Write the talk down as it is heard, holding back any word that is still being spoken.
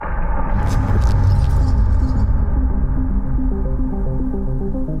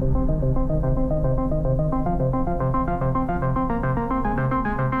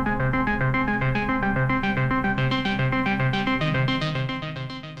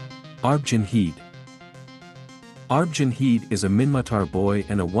Arbjan Haede. Arbjan Haede is a Minmatar boy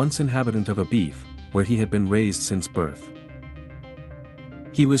and a once inhabitant of Abif, where he had been raised since birth.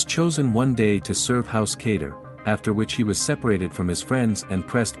 He was chosen one day to serve House Haede, after which he was separated from his friends and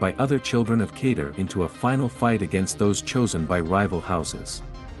pressed by other children of Haede into a final fight against those chosen by rival houses.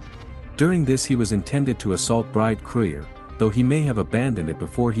 During this he was intended to assault Bride Courier, though he may have abandoned it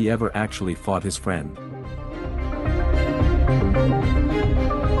before he ever actually fought his friend.